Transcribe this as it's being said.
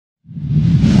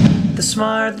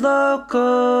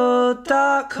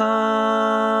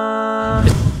TheSmartLocal.com.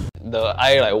 The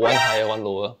eye like one higher, one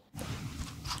lower.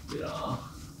 Yeah.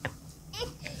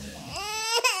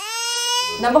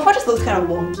 Number 4 just looks kind of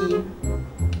wonky.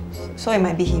 So it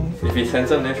might be him. If he's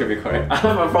handsome, then should be correct.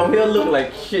 But from here look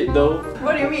like shit though.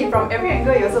 What do you mean? From every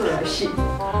angle you also look like shit.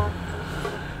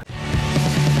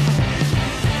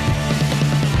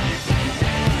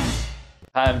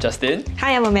 Hi, I'm Justin.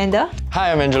 Hi, I'm Amanda.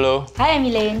 Hi, I'm Angelo. Hi, I'm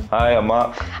Elaine. Hi, I'm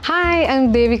Mark. Hi,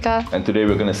 I'm Devika. And today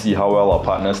we're going to see how well our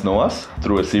partners know us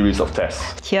through a series of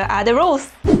tests. Here are the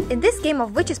rules. In this game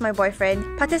of Which is My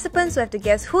Boyfriend, participants will have to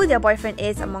guess who their boyfriend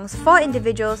is amongst 4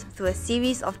 individuals through a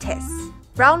series of tests.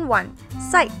 Round 1.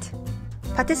 Sight.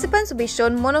 Participants will be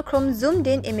shown monochrome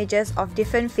zoomed-in images of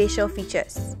different facial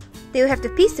features. They will have to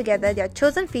piece together their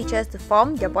chosen features to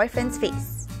form their boyfriend's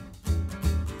face.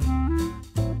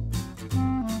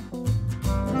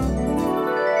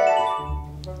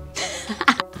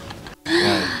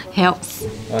 Helps.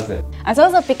 What's that? I'm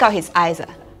supposed to pick out his eyes.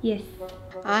 Yes.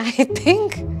 I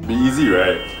think. Be easy,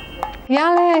 right?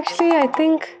 Yeah, actually, I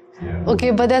think. Yeah.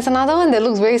 Okay, but there's another one that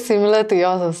looks very similar to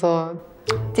yours also.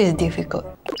 This is difficult.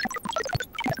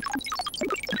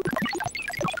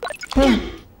 Can't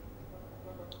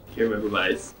remember my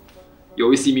eyes. You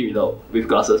always see me with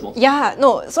glasses more. Yeah,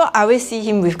 no, so I always see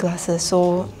him with glasses,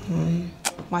 so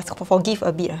must forgive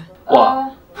a bit.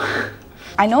 Wow.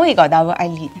 I know he got double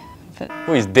eyelid.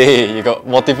 Who is they? You got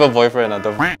multiple boyfriends.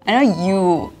 I know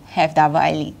you have double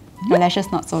eyelid. Your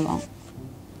lashes not so long.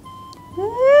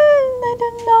 I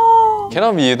don't know.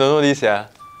 Cannot be you don't know this, yeah.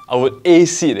 I would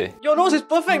ace it. Eh. Your nose is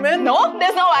perfect, man. No,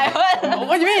 that's not what I heard.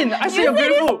 What do you mean? I say you're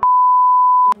beautiful.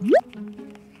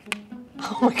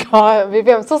 Oh my god,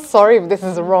 baby, I'm so sorry if this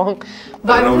is wrong.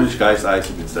 I don't know which guy's eyes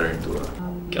you've been staring to.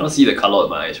 Cannot see the color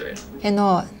of my eyes, right?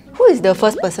 Cannot. Who is the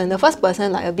first person? The first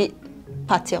person like a bit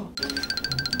partial.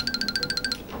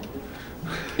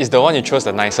 Is the one you chose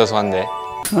the nicest one there?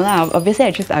 No lah, obviously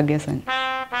I choose the ugliest one.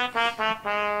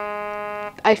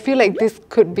 I feel like this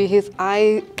could be his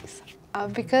eyes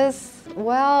because,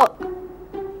 well,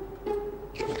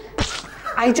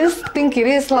 I just think it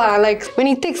is lah. Like when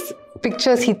he takes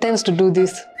pictures, he tends to do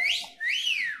this.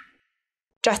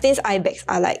 Justin's eye bags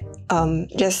are like,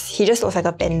 he just looks like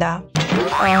a panda.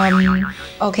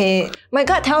 Okay, my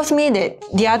gut tells me that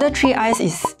the other 3 eyes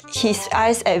is his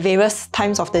eyes at various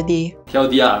times of the day.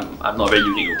 TLDR, I'm not very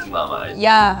unique looking lah, my eyes.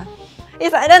 Yeah,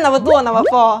 it's either number 2 or number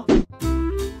 4.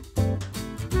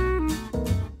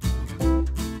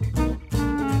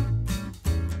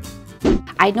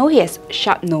 I know he has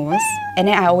sharp nose, and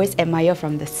then I always admire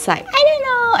from the side. I don't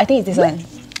know. I think it's this one.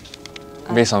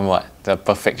 Based on what? The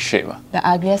perfect shape. The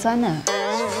ugliest one.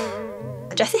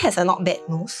 Justin has a not bad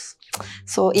nose,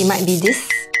 so it might be this.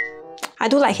 I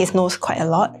do like his nose quite a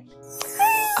lot.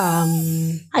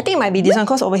 I think it might be this one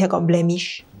because over here got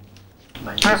blemish.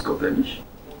 My nose got blemish.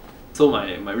 So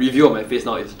my review of my face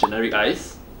now is generic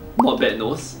eyes, not bad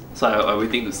nose. So I'm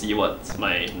waiting to see what's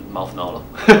my mouth now.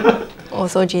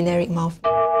 Also generic mouth.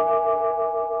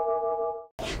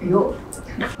 Yo.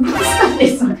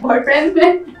 It's my boyfriend,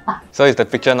 man. So is the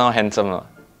picture now handsome? No?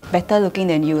 Better looking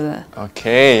than you lah.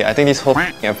 Okay, I think this whole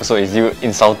episode is you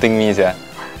insulting me, yeah.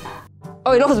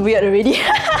 Oh, it looks weird already.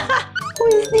 Who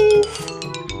is this?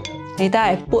 Later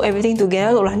I put everything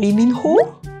together, look like Lee Min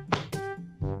Ho?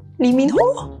 Lee Min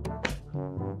Ho?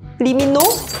 Lee Min No?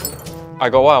 I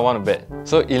got what I want to bet.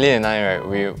 So Elaine and I, right,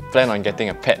 we plan on getting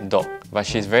a pet dog, but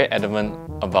she's very adamant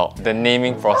about the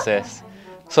naming process.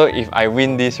 So if I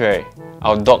win this, right,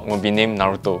 our dog will be named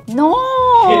Naruto. No!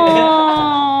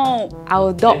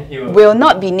 Our dog will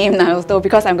not be named Naruto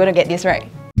because I'm going to get this right.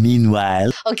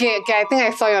 Meanwhile... Okay, I think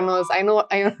I saw your nose. I know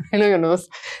your nose.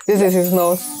 This is his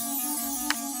nose.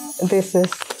 This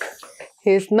is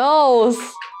his nose.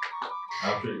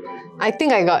 I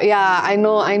think I got, yeah, I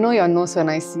know your nose when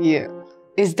I see it.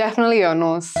 It's definitely your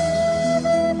nose.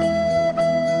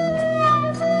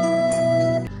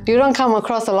 You don't come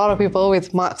across a lot of people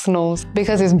with Mark's nose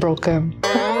because it's broken.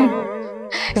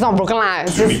 It's not broken lah,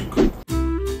 it's just...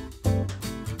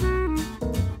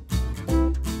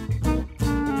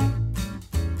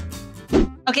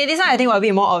 Okay, this one I think will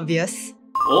be more obvious.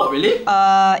 Oh, really?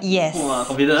 Yes. Oh,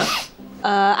 confident?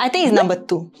 I think it's number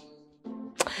 2.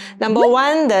 Number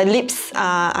 1, the lips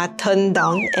are turned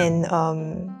down and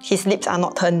his lips are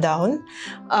not turned down.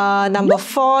 Number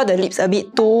 4, the lips a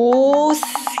bit too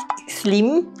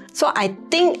slim. So I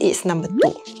think it's number 2.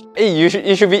 Hey, you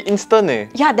should be instant eh.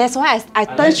 Yeah, that's why I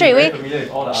turned straight away.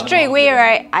 Straight away,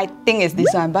 right? I think it's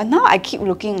this one. But now I keep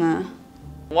looking.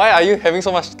 Why are you having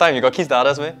so much time? You got kiss the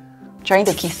others, man? Trying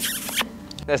to kiss.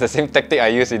 That's the same tactic I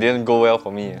used, it didn't go well for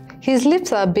me. His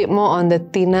lips are a bit more on the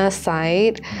thinner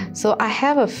side, so I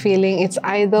have a feeling it's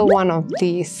either one of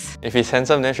these. If he's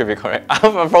handsome, then should be correct.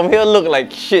 From here, look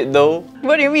like shit though.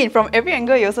 What do you mean? From every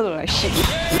angle, you also look like shit.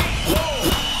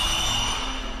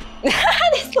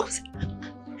 This looks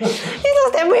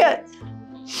damn weird.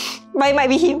 But it might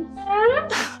be him.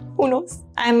 Who knows?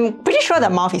 I'm pretty sure the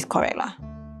mouth is correct lah.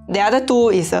 The other two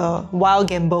is a wild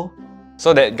gamble.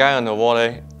 So that guy on the wall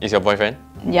there is your boyfriend?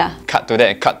 Yeah. Cut to that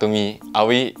and cut to me. Are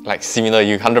we like similar?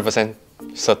 You 100%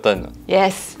 certain?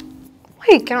 Yes. Why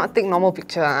you cannot take normal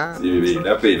picture? See,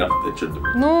 never pay enough attention to me.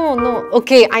 No.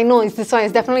 Okay, I know it's this one.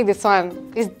 It's definitely this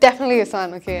one. It's definitely this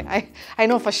one. Okay, I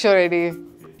know for sure already.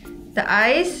 The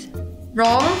eyes,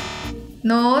 wrong.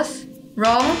 Nose,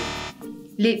 wrong.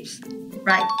 Lips,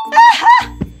 right.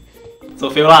 So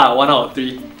fail lah, 1 out of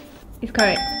 3. It's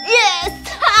correct. Yes!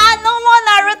 No more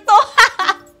Naruto!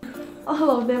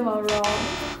 All of them are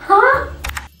wrong.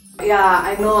 Yeah,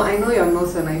 I know your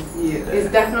nose when I see it.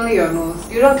 It's definitely your nose.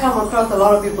 You don't come across a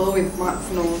lot of people with Mark's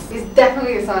nose. It's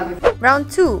definitely this one. Round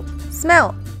 2.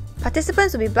 Smell.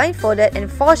 Participants will be blindfolded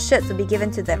and 4 shirts will be given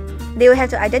to them. They will have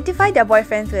to identify their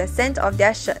boyfriend through the scent of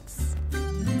their shirts.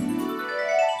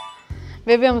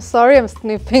 Baby, I'm sorry I'm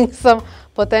sniffing some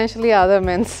potentially other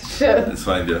men's shirts. It's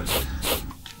fine, dear.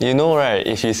 You know, right,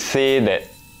 if you say that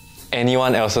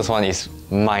anyone else's one is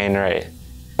mine, right?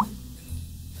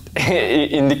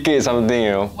 It indicates something,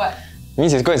 you know. What?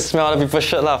 Means it's going to smell other people's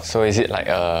shirt lah. So is it like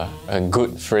a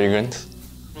good fragrance?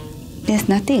 There's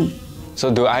nothing. So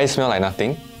do I smell like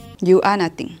nothing? You are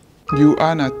nothing. You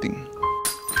are nothing.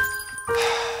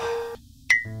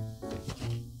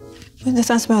 This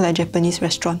one smells like Japanese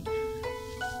restaurant.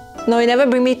 No, you never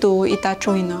bring me to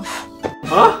Itacho enough.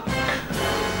 Huh?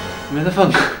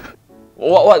 Manafang.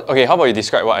 What? Okay, how about you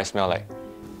describe what I smell like?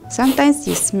 Sometimes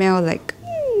you smell like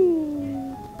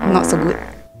not so good.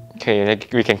 Okay,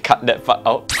 we can cut that part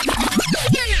out.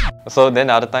 So then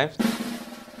the other times?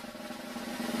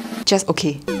 Just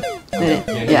okay. Like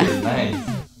that. Yeah. Nice.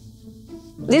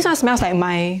 This one smells like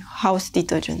my house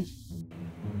detergent.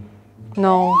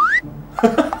 No.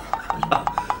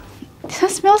 This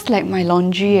one smells like my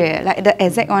laundry, like the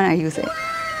exact one I use.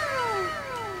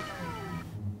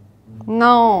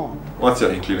 No. What's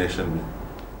your inclination?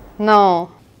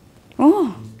 No.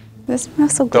 Oh, that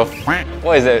smells so good.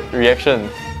 What is that reaction?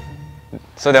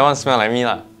 So that one smell like me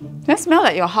lah. That smells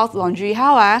like your house laundry.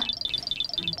 How ah?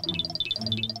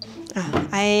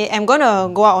 I am gonna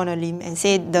go out on a limb and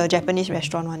say the Japanese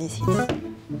restaurant one is his.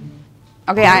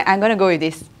 Okay, I'm gonna go with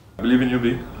this. I believe in you, B.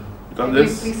 You got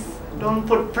this? Please don't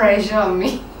put pressure on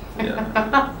me.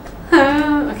 Yeah.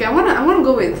 Okay, I wanna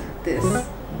go with this.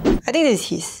 I think this is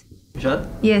his. Which one?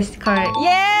 Yes, correct.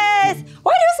 Yes!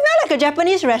 Why do you smell like a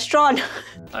Japanese restaurant?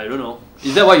 I don't know.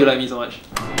 Is that why you like me so much?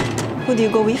 Who do you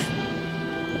go with?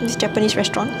 This Japanese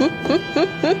restaurant?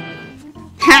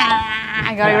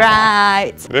 I got it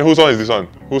right. Then whose one is this one?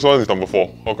 Whose one is number 4?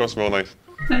 How come smell nice?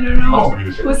 I don't know.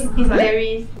 Who's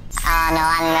Larry? Oh, no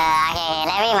wonder. Okay,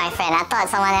 Larry, my friend. I thought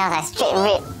someone else. I straight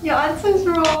ripped. Your answer's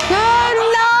wrong.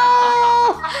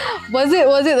 No!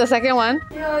 Was it the second one?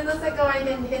 Yeah, it's the second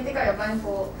one. You can take out your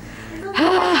blindfold.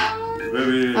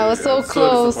 Baby, I was so I'm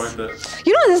close. disappointed.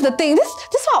 You know, this is the thing. This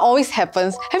is what always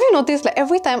happens. Have you noticed? Like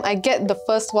every time I get the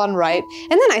first one right,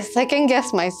 and then I second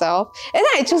guess myself, and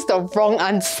then I choose the wrong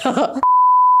answer.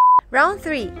 Round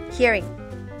 3. Hearing.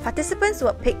 Participants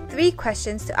will pick 3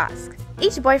 questions to ask.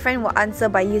 Each boyfriend will answer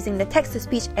by using the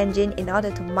text-to-speech engine in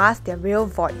order to mask their real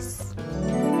voice.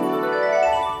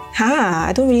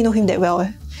 I don't really know him that well.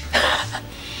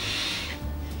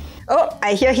 Oh,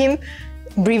 I hear him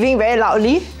breathing very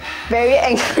loudly, very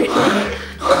angry.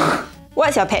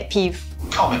 What's your pet peeve?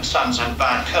 Comic Sans and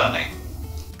bad kerning.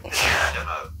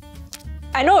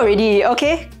 I know already,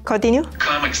 okay? Continue.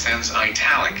 Comic Sans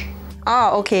italic.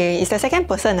 Oh, okay. It's the second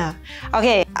person.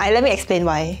 Okay, let me explain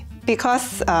why.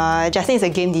 Because Justin is a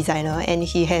game designer and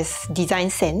he has design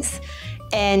sense.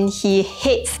 And he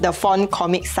hates the font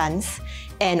Comic Sans.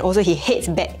 And also he hates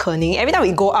bad kerning. Every time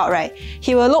we go out, right,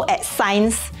 he will look at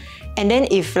signs. And then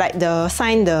if like the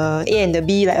sign, the A and the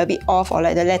B like a bit off or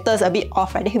like the letters a bit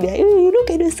off, right, then he'll be like, you look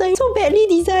at the sign, so badly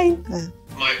designed.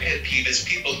 My pet peeve is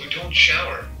people who don't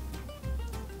shower.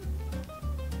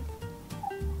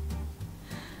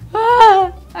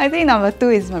 I think number 2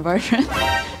 is my boyfriend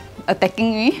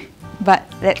attacking me, but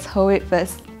let's hold it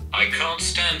first. I can't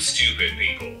stand stupid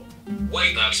people.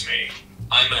 Wait, that's me.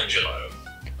 I'm Angelo.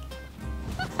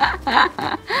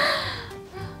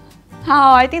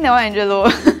 How? I think that one Angelo.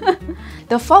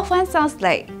 The 4th one sounds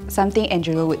like something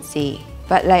Angelo would say,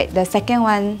 but like the second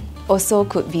one, also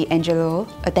could be Angelo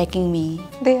attacking me.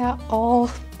 They are all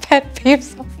pet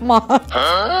peeves of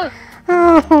mine.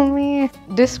 Oh man.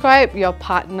 Describe your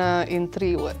partner in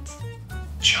 3 words.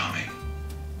 Charming.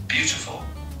 Beautiful.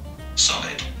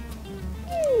 Solid.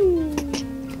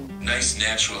 Nice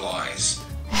natural eyes.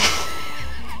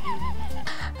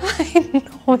 I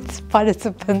know it's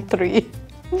participant 3.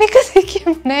 Because he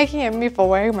kept nagging at me for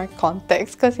wearing my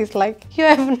contacts because he's like, you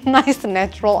have nice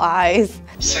natural eyes.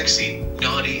 Sexy,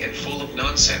 naughty, and full of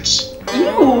nonsense.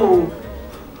 Ew!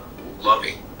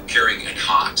 Loving, caring, and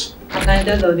hot.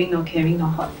 Neither loving nor caring nor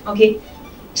hot. Okay.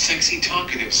 Sexy,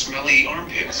 talkative, smelly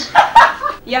armpits.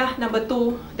 Yeah, number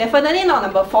 2. Definitely not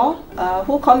number 4.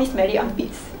 Who called me smelly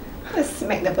armpits? Just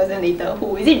smack the person later.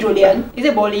 Who? Is it Julian? Is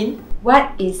it Bolin?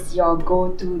 What is your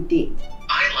go-to date?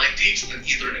 I like dates that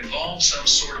either involve some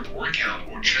sort of workout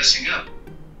or dressing up.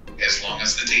 As long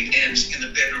as the date ends in the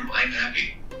bedroom, I'm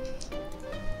happy.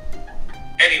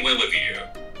 Anywhere with you.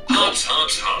 Hearts,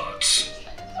 hearts, hearts.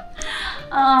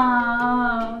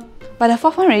 But the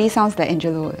 4th one really sounds like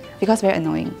Angelo because very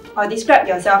annoying. Or describe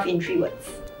yourself in 3 words.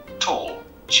 Tall,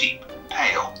 cheap,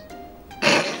 pale.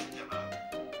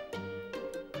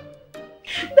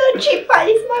 The cheap part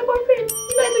is my boyfriend.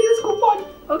 He like to use coupon.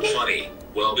 Okay. Funny,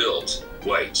 well built,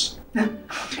 white.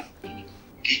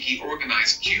 Geeky,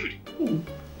 organized, cute.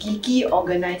 Geeky,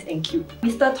 organized, and cute.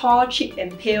 Mr. Tall, cheap,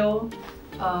 and pale.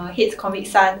 Hates Comic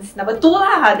Sans. Number 2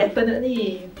 lah,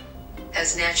 definitely.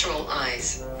 Has natural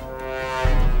eyes.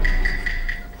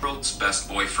 World's best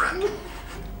boyfriend.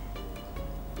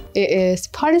 It is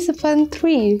participant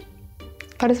 3.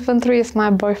 Participant 3 is my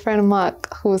boyfriend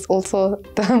Mark, who is also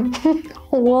the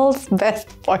world's best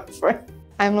boyfriend.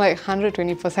 I'm like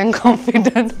 120%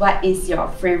 confident. What is your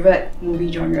favorite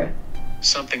movie genre?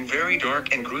 Something very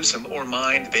dark and gruesome or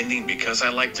mind-bending because I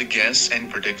like to guess and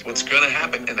predict what's gonna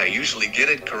happen and I usually get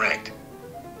it correct.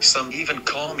 Some even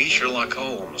call me Sherlock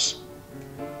Holmes.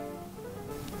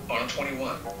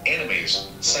 R21, animes,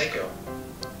 Psycho.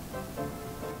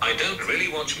 I don't really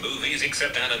watch movies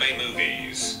except anime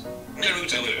movies.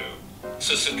 Naruto,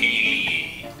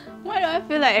 Sasuke. Why do I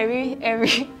feel like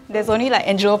every there's only like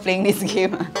Angelo playing this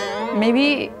game?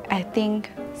 Maybe I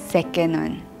think 2nd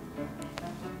one.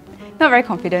 Not very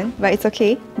confident, but it's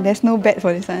okay. There's no bet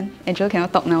for this one. Angelo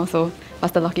cannot talk now, so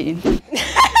faster lock it in.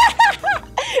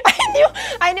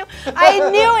 I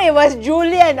knew it was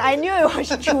Julian. I knew it was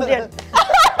Julian.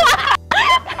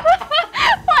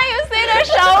 Why you say the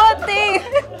shower thing?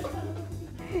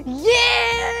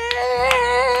 Yeah!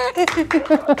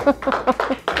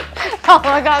 Oh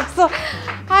my god,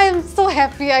 I am so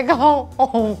happy I got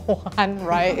 1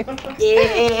 right.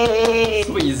 Yeah.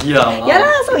 So easy lah. Yeah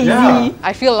lah, so easy.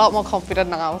 I feel a lot more confident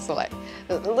now, so like,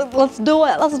 let's do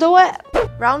it, let's do it.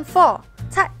 Round 4.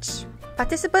 Touch.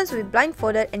 Participants will be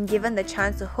blindfolded and given the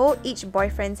chance to hold each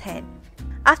boyfriend's hand.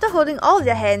 After holding all of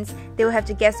their hands, they will have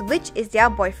to guess which is their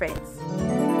boyfriend's.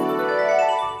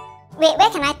 Wait, where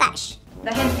can I touch?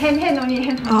 The hand only.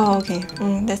 Hand. Oh, okay.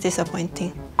 That's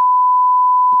disappointing.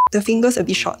 The fingers a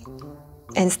bit short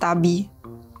and stubby.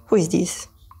 Who is this?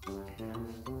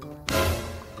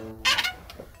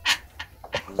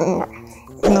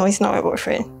 No, it's not my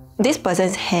boyfriend. This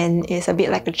person's hand is a bit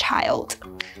like a child.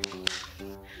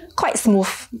 Quite smooth.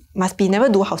 Must be never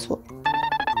do housework.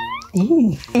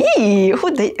 Eee,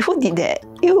 who did that?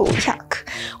 Ew, yuck.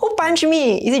 Who punched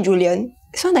me? Is it Julian?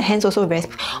 This one, the hands also very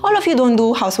smooth. All of you don't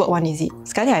do housework one, is it?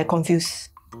 Sekali I confused.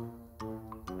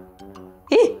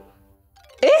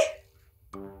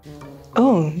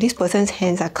 Oh, this person's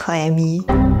hands are clammy.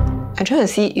 I'm trying to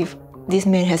see if this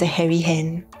man has a hairy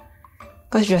hand.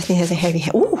 Because Justin has a hairy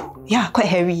hand. Ooh, yeah, quite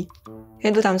hairy.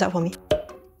 Can you do thumbs up for me?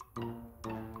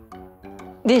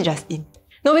 This is Justin.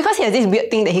 No, because he has this weird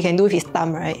thing that he can do with his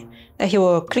thumb, right? That he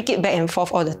will click it back and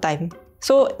forth all the time.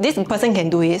 So this person can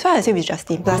do it. So I say with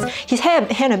Justin. Plus, his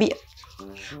hand a bit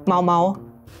mau.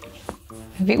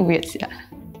 A bit weird, yeah.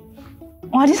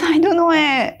 Oh, this one I don't know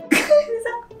eh.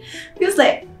 Feels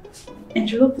like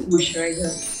Angelo put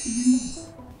moisturizer.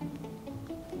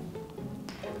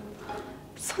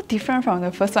 So different from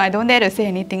the first one. I don't dare to say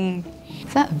anything.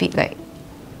 It's not a bit like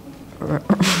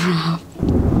rough.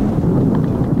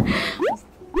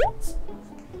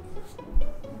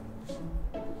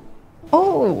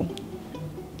 Oh,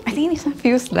 I think this one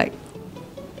feels like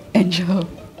Angelo.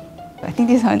 I think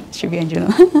this one should be Angelo.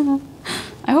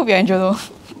 I hope you're Angelo.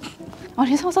 Oh,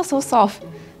 this one's also so soft.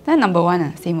 Then number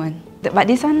 1, same one. But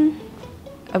this one,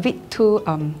 a bit too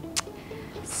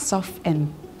soft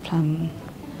and plump.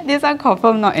 This one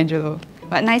confirm not Angelo.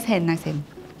 But nice hand, nice hand.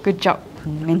 Good job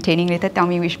maintaining. Later tell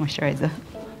me which moisturizer.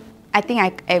 I think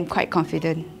I am quite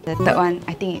confident. The third one,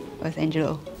 I think it was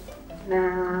Angelo.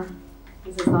 Nah,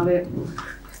 this is not it.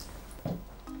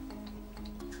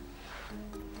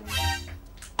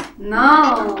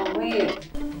 No, wait.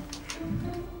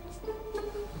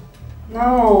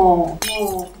 No.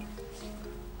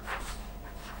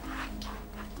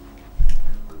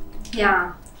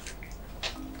 Yeah.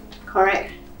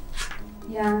 Correct.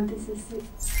 Yeah, this is it.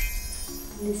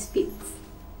 This fits.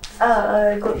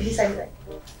 Go this side.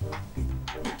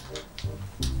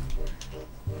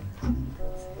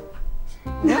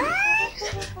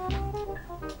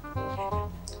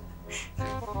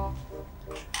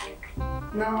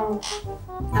 No.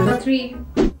 Number 3.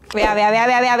 Wait,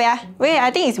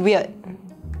 I think it's weird.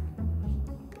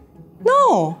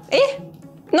 No! Eh?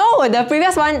 No, the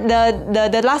previous one,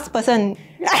 the last person.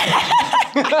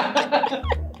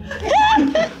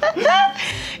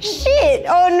 Shit!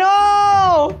 Oh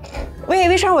no! Wait,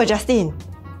 which one was Justin?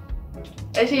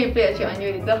 Actually, you played a trick on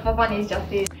you. The fourth one is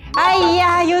Justin.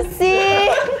 Aiya, you see?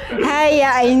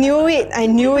 Aiya, I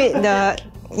knew it.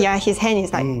 His hand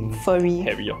is like furry.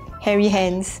 Hairy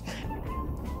hands.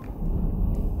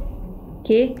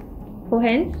 Okay, 4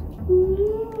 hands.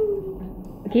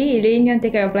 Okay, Elaine, you want to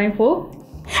take out your blindfold?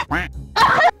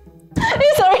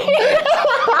 Sorry.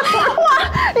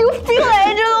 You feel like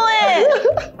Angelo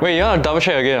eh? Wait, you want to double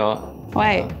check again?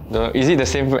 Why? Is it the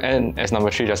same end as number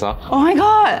 3 just now? Oh my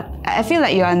god! I feel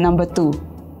like you are number 2.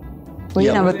 Were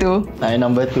you number 2? I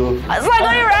number 2. So I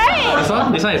got it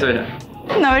right! This one is right.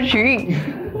 Number 3.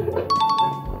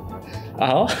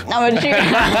 Number 3.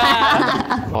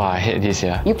 Oh, I hate this,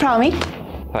 yeah. You proud of me?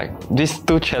 Like, these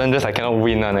 2 challenges I cannot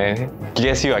win,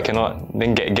 Guess you I cannot,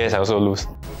 then guess I also lose.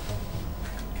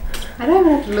 I don't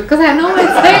even have to look because I know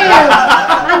it's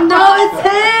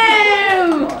him!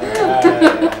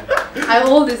 I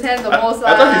hold his hand the most.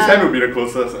 I thought his hand would be the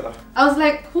closest. I was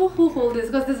like, who hold this?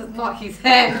 Because this is not his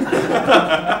hand.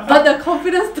 But the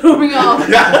confidence threw me off.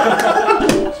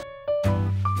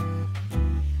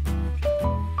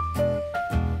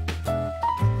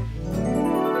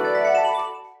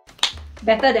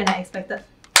 Better than I expected.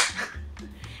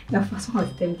 The first one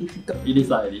was damn difficult. It is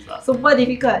lah. Super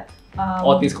difficult.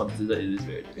 All things considered, it is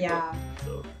very difficult. Yeah.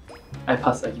 So, I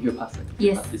pass. I give you a pass.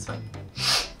 Yes. It's fine.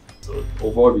 So,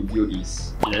 overall review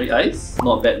is generic eyes,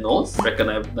 not bad nose,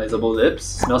 recognizable lips,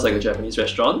 smells like a Japanese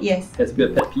restaurant, Yes. has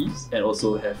weird pet peeves, and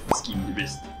also have skinny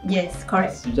wrist. Yes,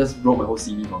 correct. You just wrote my whole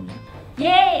CV for me.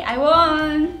 Yay! I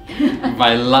won!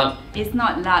 By luck. It's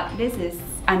not luck. This is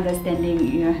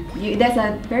understanding. There's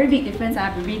a very big difference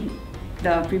between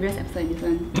the previous episode and this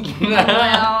one.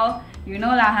 Well, you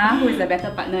know lah, who is the better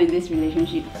partner in this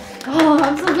relationship? Oh,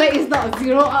 I'm so glad it's not a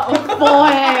 0 out of 4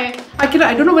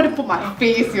 I don't know where to put my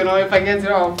face, if I get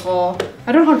 0 out of 4.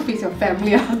 I don't know how to face your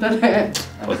family after that.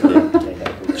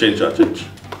 Change.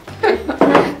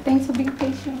 Thanks for being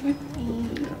patient with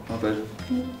me. My pleasure.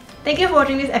 Thank you for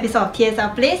watching this episode of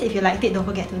TSL Plays. If you liked it, don't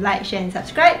forget to like, share and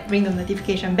subscribe. Ring the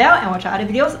notification bell and watch our other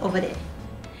videos over there.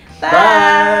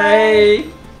 Bye!